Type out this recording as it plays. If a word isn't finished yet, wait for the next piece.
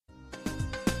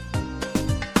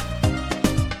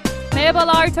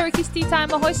Merhabalar, Turkish Tea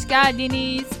Time'a hoş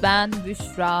geldiniz. Ben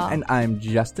Büşra. And I'm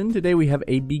Justin. Today we have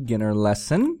a beginner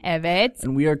lesson. Evet.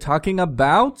 And we are talking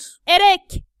about...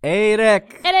 Erek.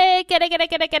 Erek. Erek.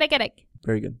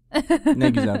 Very good. Ne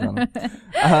güzel canım.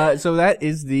 So that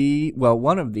is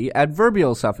one of the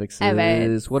adverbial suffixes.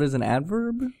 Evet. What is an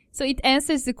adverb? So it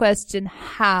answers the question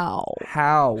how.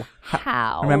 How.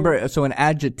 Remember, so an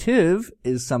adjective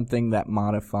is something that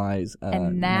modifies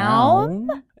a noun.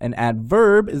 An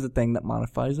adverb is a thing that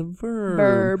modifies a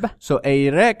verb. So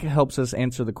erek helps us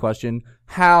answer the question,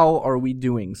 how are we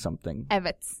doing something?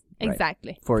 Evet.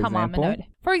 Exactly. Right. For example? Öyle.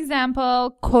 For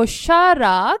example,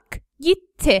 koşarak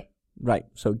gitti. Right.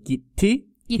 So gitti.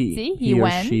 He or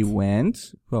went. she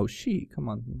went. Oh, she. Come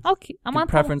on. Okay. Aman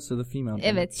preference to the female.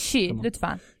 Evet, she.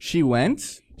 Lütfen. She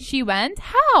went. She went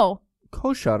how?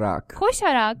 Koşarak.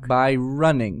 By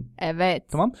running. Evet.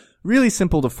 Tamam. Really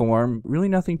simple to form. Really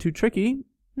nothing too tricky.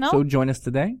 No. So join us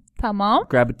today. Tamam.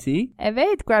 Grab a tea.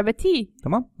 Evet, grab a tea.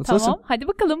 Tamam. Let's listen. Hadi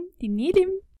bakalım. Dinleyelim.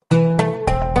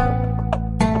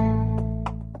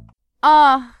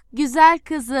 Ah, güzel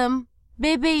kızım.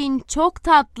 Bebeğin çok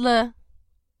tatlı.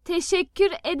 Teşekkür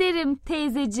ederim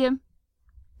teyzecim.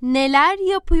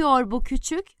 Neler yapıyor bu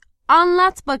küçük?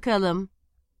 Anlat bakalım.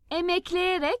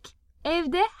 Emekleyerek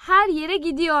evde her yere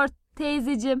gidiyor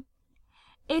teyzecim.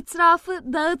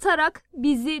 Etrafı dağıtarak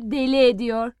bizi deli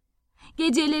ediyor.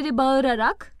 Geceleri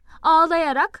bağırarak,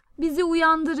 ağlayarak bizi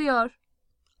uyandırıyor.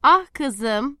 Ah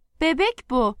kızım, bebek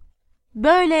bu.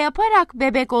 Böyle yaparak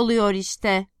bebek oluyor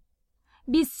işte.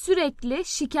 Biz sürekli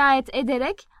şikayet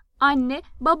ederek anne,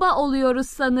 baba oluyoruz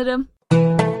sanırım.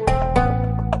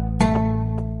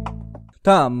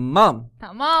 Tamam.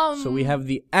 Tamam. So we have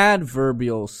the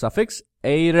adverbial suffix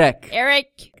erek.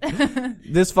 Erek.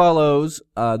 This follows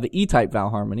the E-type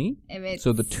vowel harmony. Evet.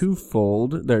 So the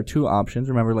twofold, there are two options.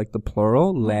 Remember, like the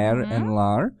plural, ler and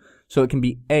lar. So it can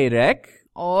be erek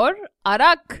or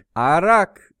arak.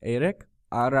 Arak. Erek,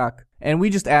 arak. And we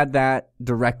just add that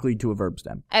directly to a verb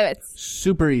stem. Evet.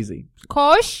 Super easy.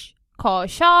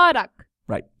 Koşarak.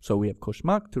 Right. So we have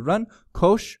koşmak, to run.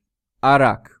 Koş,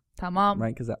 arak. Tamam.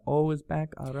 Right, because that O is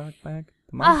back, arak back.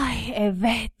 Tamam. Ay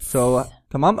evet. So,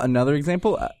 tamam, another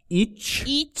example.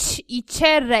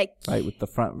 İçerek. Right, with the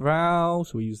front vowel.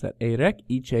 So we use that erek,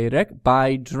 iç erek,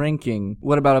 by drinking.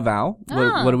 What about a vowel?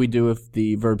 What do we do if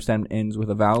the verb stem ends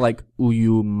with a vowel? Like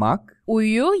uyumak.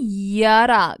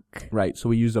 Uyuyarak. Right, so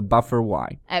we use a buffer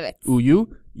Y. Evet.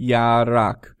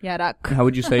 Uyuyarak. Yarak. How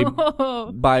would you say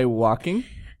by walking?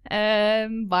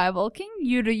 By walking,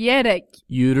 yürüyerek.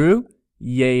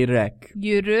 Yürüyerek.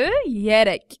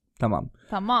 Tamam.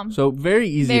 So very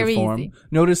easy to form. Easy.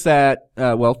 Notice that,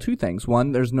 two things.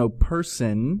 One, there's no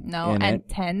person in and it.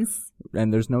 tense.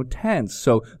 And there's no tense.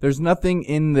 So there's nothing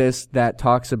in this that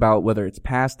talks about whether it's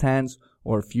past tense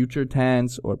or future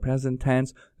tense or present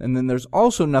tense. And then there's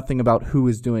also nothing about who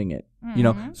is doing it. Mm-hmm. You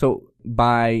know, so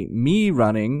by me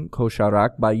running,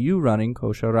 koşarak, by you running,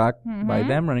 koşarak, by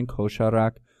them running,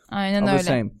 koşarak. Aynen all öyle. the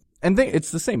same. And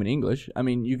it's the same in English. I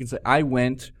mean, you can say, I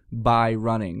went by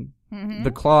running. Mm-hmm.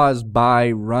 The clause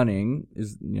by running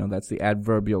is, that's the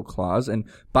adverbial clause. And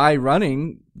by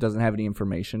running doesn't have any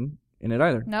information in it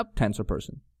either. Nope. Tense or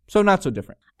person. So not so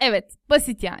different. Evet.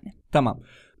 Basit yani. Tamam.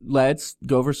 Let's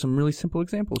go over some really simple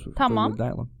examples. Tamam.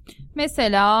 Dialogue.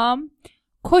 Mesela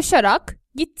koşarak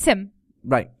gittim.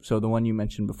 Right. So the one you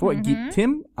mentioned before.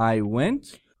 Gittim, I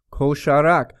went.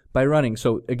 Koşarak, by running.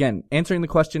 So again, answering the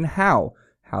question how.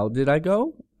 How did I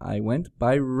go? I went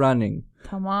by running.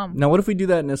 Tamam. Now what if we do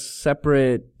that in a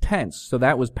separate tense? So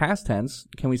that was past tense.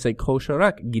 Can we say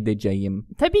koşarak gideceğim?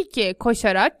 Tabii ki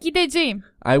koşarak gideceğim.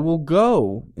 I will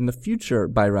go in the future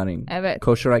by running. Evet.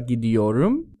 Koşarak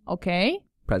gidiyorum. Okay.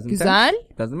 Present Güzel.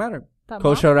 tense. Doesn't matter. Tamam.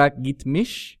 Koşarak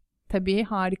gitmiş. Tabii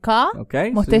harika.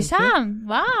 Okay. Muhteşem.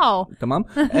 Wow. Tamam.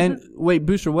 And wait,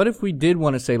 Booster, what if we did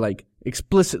want to say like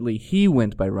explicitly he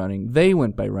went by running, they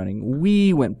went by running,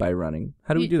 we went by running?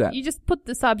 How do we do that? You just put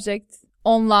the subject.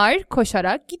 Onlar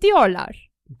koşarak gidiyorlar.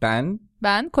 Ben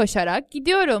koşarak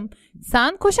gidiyorum.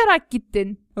 Sen koşarak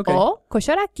gittin. Okay. O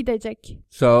koşarak gidecek.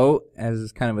 So,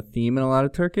 as kind of a theme in a lot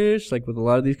of Turkish, like with a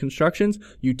lot of these constructions,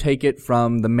 you take it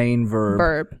from the main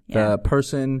verb. The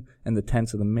person and the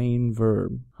tense of the main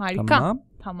verb. Harika.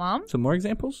 Tamam. Some more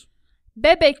examples?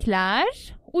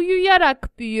 Bebekler uyuyarak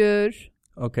büyür.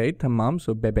 Okay, tamam.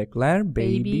 So bebekler,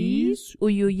 babies.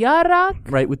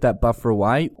 Uyuyarak. Right, with that buffer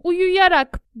Y.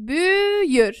 Uyuyarak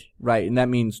büyür. Right, and that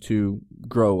means to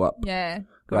grow up. Yeah,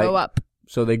 grow up.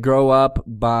 So they grow up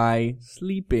by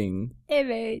sleeping.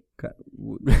 Evet.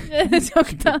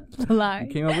 Çok tatlılar.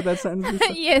 Came up with that sentence?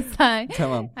 Yes,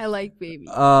 Tamam. I like baby.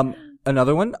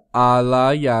 Another one.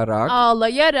 Ağlayarak.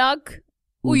 Ağlayarak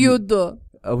uyudu.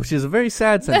 Which is a very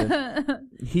sad sentence.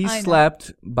 He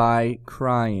slept by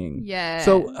crying. Yeah.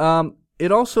 So,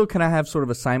 it also can have sort of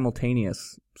a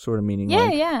simultaneous sort of meaning.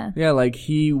 Yeah. Like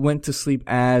he went to sleep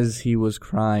as he was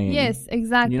crying. Yes,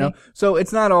 exactly. You know? So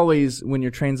it's not always, when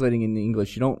you're translating in the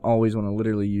English, you don't always want to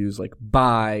literally use like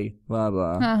by, blah,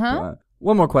 blah, blah.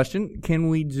 One more question. Can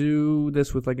we do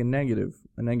this with like a negative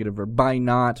verb? By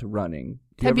not running.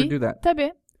 Do you ever do that?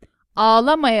 Tabii.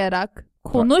 Ağlamayarak,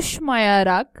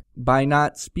 konuşmayarak. By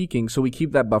not speaking. So we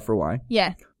keep that buffer Y.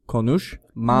 Yeah.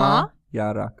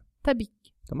 Konuşmayarak. Tabii.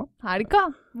 Tamam.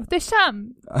 Harika.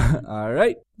 Muhteşem. All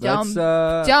right. Jump.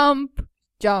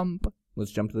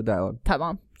 Let's jump to the dialogue.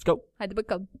 Tamam. Let's go. Hadi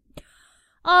bakalım.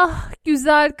 Ah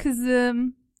güzel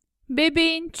kızım.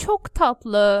 Bebeğin çok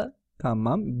tatlı.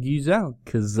 Tamam. Güzel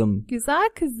kızım. Güzel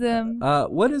kızım.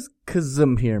 What does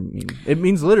kızım here mean? It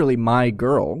means literally my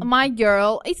girl. My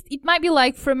girl. It might be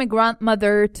like from a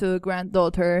grandmother to a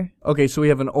granddaughter. Okay, so we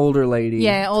have an older lady.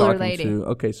 Yeah, older lady.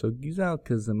 Okay, so güzel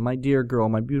kızım, my dear girl,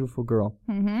 my beautiful girl.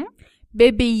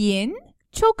 Bebeğin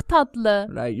çok tatlı.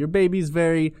 Right, your baby's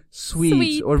very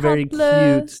sweet or tatlı. very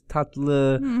cute.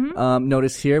 Tatlı.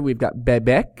 Notice here we've got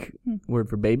bebek, word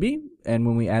for baby. And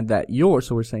when we add that your,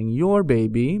 so we're saying your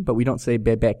baby, but we don't say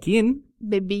bebekin.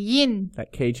 Bebeğin.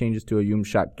 That K changes to a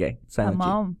yumuşak G. Silent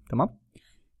Tamam. G. Tamam.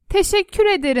 Teşekkür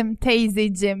ederim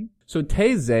teyzeciğim. So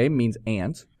teyze means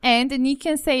aunt. And you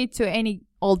can say it to any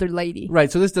older lady.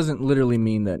 Right, so this doesn't literally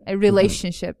mean that... A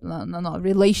relationship. No.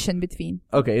 Relation between.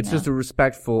 Okay, it's just a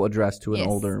respectful address to an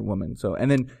older woman. So,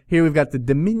 and then here we've got the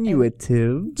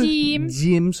diminutive.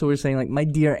 Jim. So we're saying like, my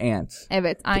dear aunt.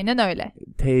 Evet, aynen öyle.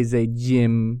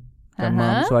 Teyzeciğim.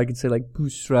 Tamam. So I could say like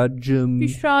Busra'cığım.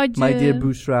 My dear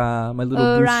Busra. My little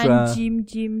Busra. Öğrencim.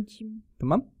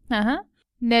 Tamam.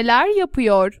 Neler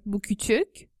yapıyor bu küçük?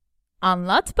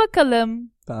 Anlat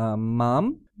bakalım.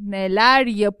 Tamam. Neler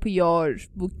yapıyor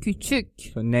bu küçük?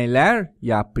 So neler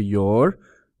yapıyor?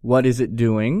 What is it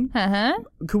doing?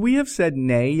 Could we have said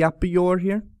ne yapıyor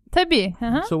here? Tabii.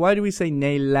 So why do we say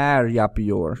neler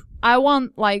yapıyor? I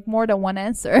want like more than one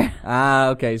answer.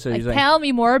 Okay. So like, you're tell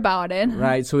me more about it.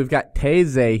 Right. So we've got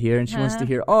teyze here, and she wants to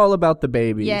hear all about the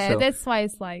baby. Yeah, so that's why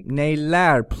it's like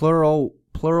neler, plural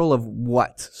of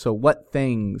what? So what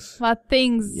things? What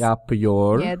things?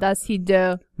 Yapıyor. Yeah, does he do?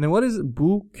 And then what is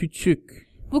bu küçük?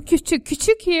 Bu küçük.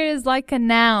 Küçük here is like a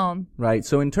noun. Right.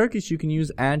 So in Turkish, you can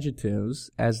use adjectives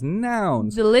as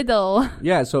nouns. The little.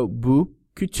 Yeah. So bu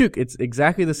küçük. It's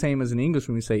exactly the same as in English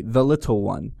when we say the little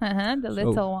one. The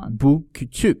little one. Bu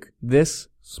küçük. This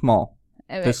small.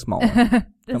 Evet. This small one.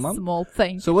 This small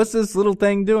thing. So what's this little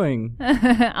thing doing?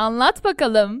 Anlat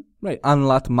bakalım. Right.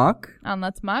 Anlatmak.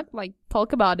 Anlatmak. Like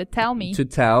talk about it. Tell me. To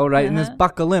tell. Right. And this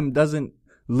bakalım doesn't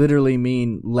literally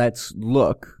mean let's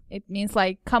look. It means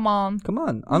like come on. Come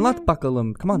on. Anlat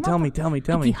bakalım. Come on. Tell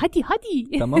me. Hadi.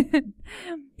 Tamam.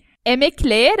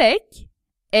 Emekleyerek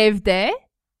evde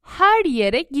her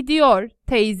yere gidiyor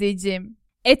teyzeciğim.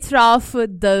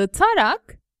 Etrafı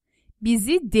dağıtarak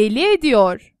bizi deli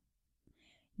ediyor.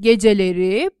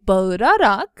 Geceleri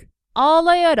bağırarak,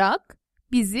 ağlayarak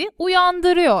bizi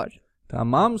uyandırıyor.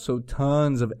 Tamam. So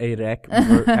tons of erek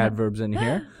adverbs in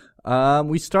here.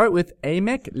 We start with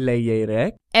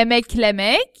emekleyerek.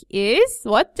 Emeklemek is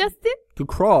what, Justin? To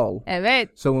crawl. Evet.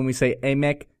 So when we say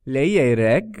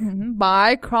emekleyerek.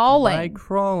 By crawling. By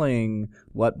crawling.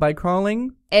 What by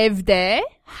crawling? Evde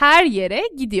her yere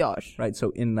gidiyor. Right.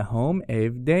 So in the home,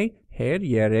 evde her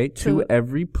yere, to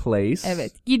every place.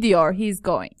 Evet. Gidiyor. He's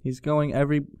going. He's going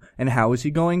and how is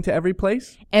he going to every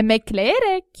place?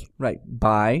 Emekleyerek. Right.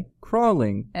 By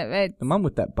crawling. Evet. Tamam,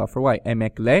 with that buffer. Why?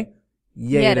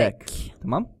 Emekleyerek.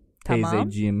 Tamam.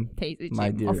 Teyzeciğim.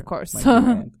 My dear. Of course. My dear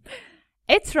aunt.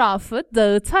 Etrafı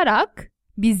dağıtarak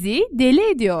bizi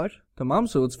deli ediyor. Tamam.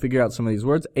 So let's figure out some of these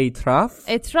words. Etraf.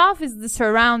 Etraf is the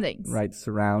surroundings. Right.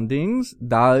 Surroundings.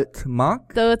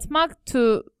 Dağıtmak. Dağıtmak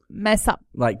to mess up.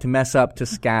 Like to mess up, to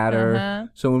scatter.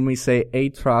 So when we say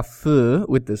etrafı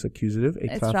with this accusative,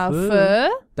 etrafı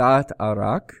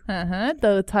dağıtarak.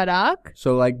 Dağıtarak.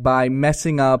 So like by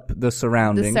messing up the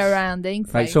surroundings. The surroundings.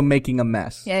 Right, like, so making a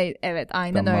mess. Yeah, evet,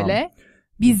 aynen Tamam. öyle.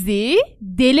 Bizi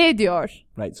deli ediyor.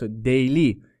 Right, so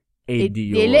deli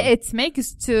ediyor. Deli etmek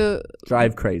is to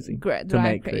drive crazy. Drive to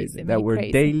make crazy. That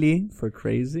word deli for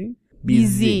crazy.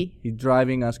 Bizi. He's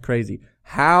driving us crazy.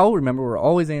 How? Remember, we're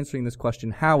always answering this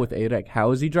question. How with erek?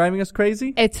 How is he driving us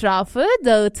crazy? Etrafı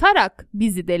dağıtarak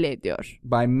bizi deli ediyor.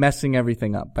 By messing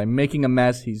everything up. By making a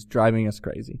mess, he's driving us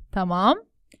crazy. Tamam.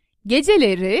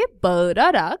 Geceleri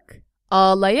bağırarak,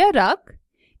 ağlayarak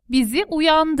bizi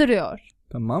uyandırıyor.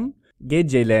 Tamam.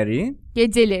 Geceleri.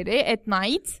 Geceleri, at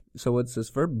night. So what's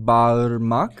this verb?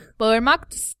 Bağırmak.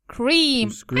 Bağırmak, to scream.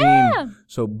 To scream.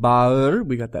 So bağır,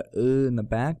 we got that in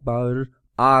the back.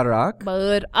 Bağırarak.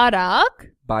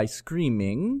 Bağırarak. By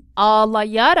screaming.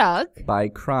 Ağlayarak.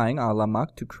 By crying.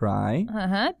 Ağlamak, to cry.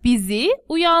 Bizi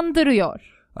uyandırıyor.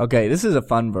 Okay, this is a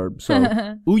fun verb. So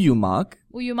uyumak.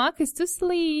 Uyumak is to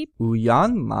sleep.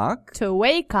 Uyanmak. To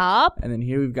wake up. And then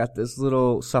here we've got this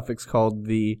little suffix called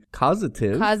the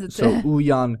causative. Causative. So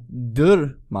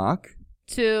uyandırmak.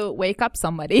 To wake up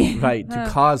somebody. Right, to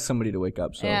cause somebody to wake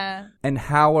up. So, Yeah. And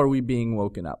how are we being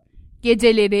woken up?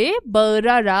 Geceleri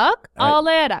bağırarak,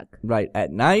 ağlayarak. Right, at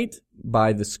night,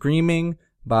 by the screaming,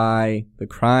 by the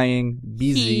crying,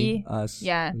 busy, He, us,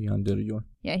 yeah. uyandırıyor.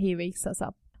 Yeah, he wakes us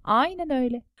up. Aynen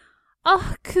öyle.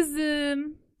 Ah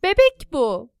kızım, bebek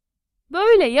bu.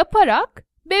 Böyle yaparak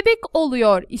bebek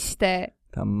oluyor işte.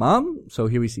 Tamam. So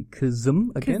here we see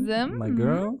kızım again. Kızım. My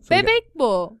girl. So Bebek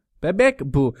bu. bebek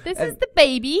bu. This is the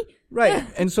baby.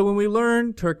 Right. And so when we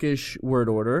learn Turkish word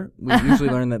order, we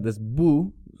usually learn that this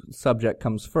bu subject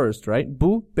comes first, right?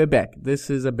 Bu, bebek. This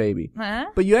is a baby.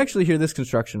 But you actually hear this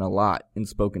construction a lot in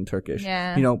spoken Turkish.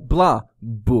 Yeah. You know, bla,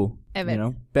 bu. Evet. You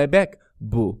know, bebek,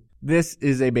 bu. This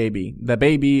is a baby. The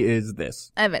baby is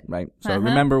this. Evet. Right? So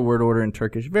remember word order in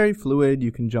Turkish. Very fluid.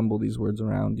 You can jumble these words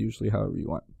around usually however you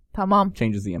want. Tamam.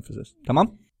 Changes the emphasis.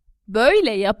 Tamam?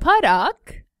 Böyle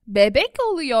yaparak bebek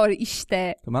oluyor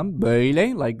işte. Tamam?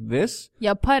 Böyle, like this.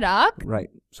 Yaparak. Right.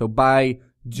 So by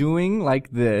doing like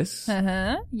this.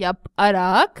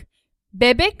 Yaparak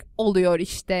bebek oluyor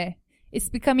işte.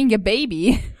 It's becoming a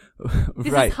baby.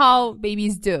 This right. is how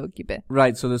babies do gibi.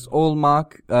 Right. So this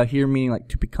olmak here meaning like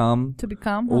to become. To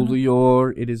become.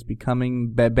 Oluyor, it is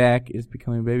becoming. Bebek is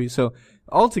becoming a baby. So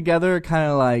altogether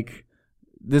kind of like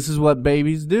this is what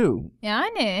babies do.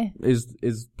 Yani.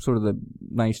 Is sort of the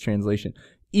nice translation.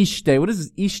 İşte. What is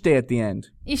this İşte at the end?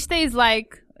 İşte is like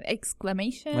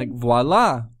exclamation. Like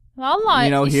voila. Vallahi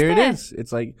You know, işte. here it is.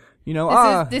 It's like, you know,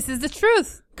 This is the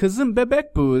truth. Kızım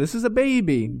bebek bu. This is a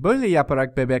baby. Böyle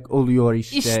yaparak bebek oluyor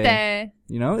işte. İşte.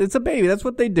 You know, it's a baby. That's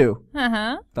what they do.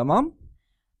 Tamam?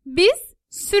 Biz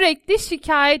sürekli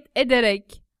şikayet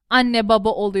ederek anne baba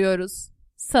oluyoruz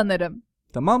sanırım.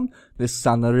 Tamam? This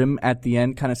sanırım at the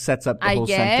end kind of sets up the I whole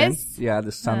guess. sentence. Yeah,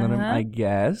 the sanırım, I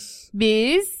guess.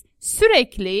 Biz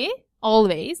sürekli,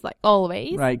 always, like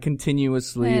always. Right,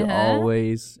 continuously,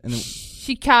 always. And then,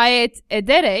 Şikayet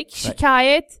ederek,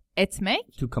 şikayet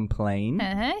etmek. to complain.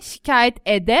 Şikayet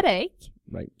ederek.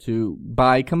 Right,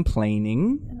 by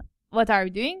complaining. What are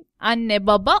we doing? Anne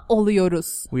baba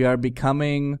oluyoruz. We are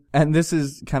becoming, and this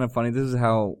is kind of funny, this is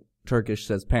how Turkish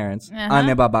says parents.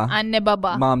 Anne baba. Anne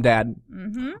baba. Mom, dad.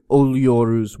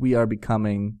 Oluyoruz. We are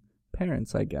becoming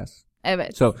parents, I guess.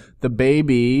 Evet. So the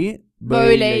baby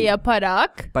böyle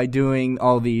yaparak by doing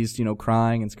all these, you know,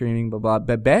 crying and screaming, blah blah,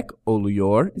 bebek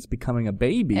oluyor. It's becoming a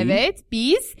baby. Evet,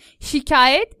 biz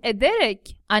şikayet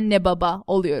ederek anne baba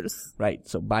oluyoruz. Right.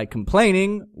 So by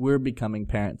complaining, we're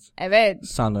becoming parents. Evet.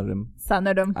 Sanırım.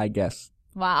 I guess.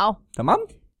 Wow. Tamam?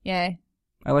 Yeah.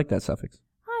 I like that suffix.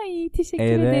 Ay, teşekkür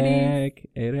ederiz.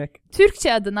 Erek.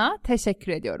 Türkçe adına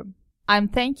teşekkür ediyorum. I'm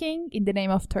thanking in the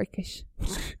name of Turkish.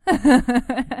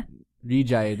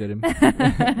 Rica ederim.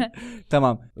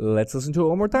 Tamam. Let's listen to it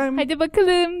one more time. Hadi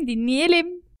bakalım, dinleyelim.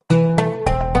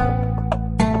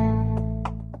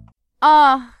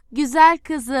 Ah, güzel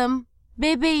kızım.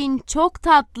 Bebeğin çok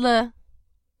tatlı.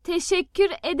 Teşekkür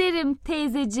ederim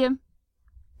teyzecim.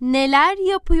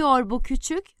 Neler yapıyor bu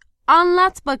küçük?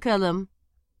 Anlat bakalım.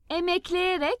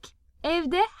 Emekleyerek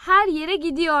evde her yere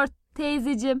gidiyor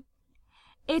teyzecim.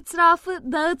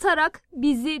 Etrafı dağıtarak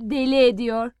bizi deli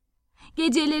ediyor.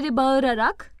 Geceleri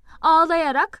bağırarak,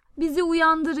 ağlayarak bizi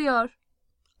uyandırıyor.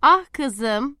 Ah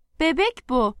kızım, bebek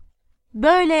bu.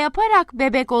 Böyle yaparak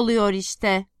bebek oluyor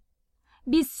işte.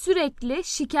 Biz sürekli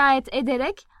şikayet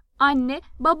ederek anne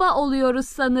baba oluyoruz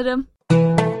sanırım.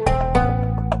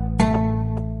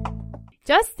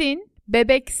 Justin,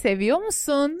 bebek seviyor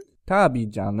musun?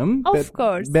 Tabii canım. Of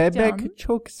course, Bebek canım.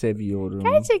 çok seviyorum.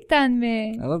 Gerçekten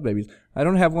mi? I love babies. I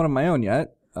don't have one of my own yet.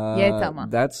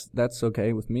 Tamam. That's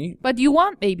okay with me. But you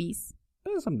want babies?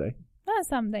 Someday.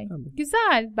 Someday.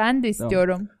 Güzel, ben de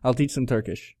istiyorum. I'll teach them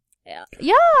Turkish. Yeah.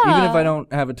 Even if I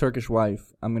don't have a Turkish wife,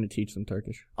 I'm going to teach them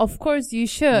Turkish. Of course you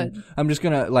should. I'm just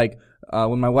going to, like,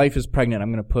 when my wife is pregnant,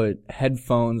 I'm going to put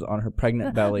headphones on her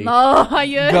pregnant belly. No,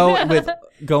 hayır.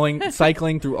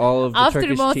 Cycling through all of the After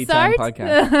Turkish Mozart? Tea Time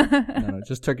podcast. No,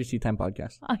 just Turkish Tea Time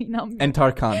podcast. Ay inanmıyorum. And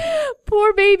Tarkan.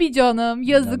 Poor baby canım.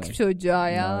 Yazık No. çocuğa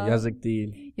ya. No, yazık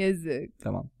değil. Yazık.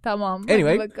 Tamam. Tamam.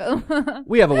 Anyway. Hadi bakalım.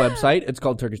 We have a website. It's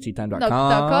called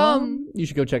turkishteatime.com. .com. You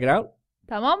should go check it out.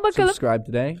 Tamam bakalım. Subscribe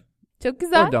today. Çok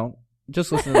güzel. Or don't.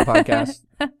 Just listen to the podcast.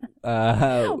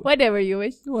 Whatever you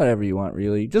wish. Whatever you want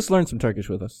really. Just learn some Turkish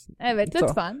with us. Evet It's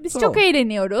lütfen. all- Biz it's çok all.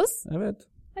 eğleniyoruz. Evet.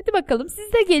 Hadi bakalım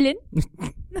siz de gelin.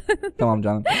 Tamam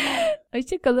canım.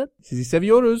 Hoşçakalın. Sizi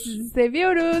seviyoruz. Sizi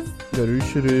seviyoruz.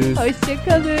 Görüşürüz.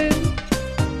 Hoşçakalın.